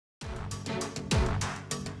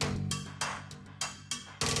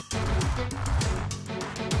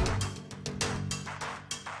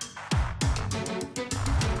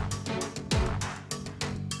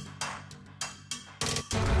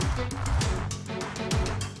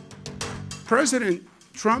President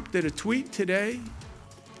Trump did a tweet today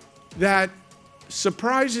that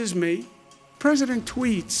surprises me. President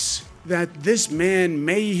tweets that this man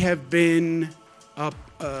may have been a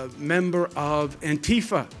member of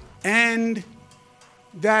Antifa and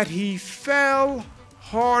that he fell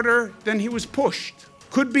harder than he was pushed.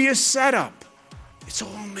 Could be a setup. It's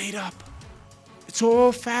all made up. It's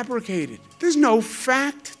all fabricated. There's no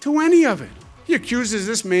fact to any of it. He accuses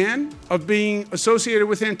this man of being associated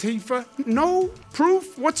with Antifa. No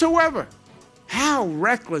proof whatsoever. How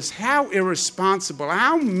reckless, how irresponsible,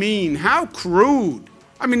 how mean, how crude.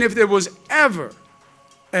 I mean, if there was ever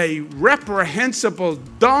a reprehensible,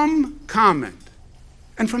 dumb comment,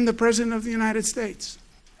 and from the President of the United States,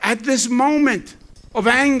 at this moment of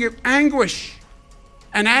anguish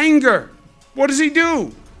and anger, what does he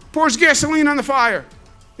do? Pours gasoline on the fire.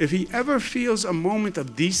 If he ever feels a moment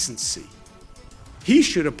of decency, he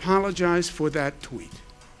should apologize for that tweet.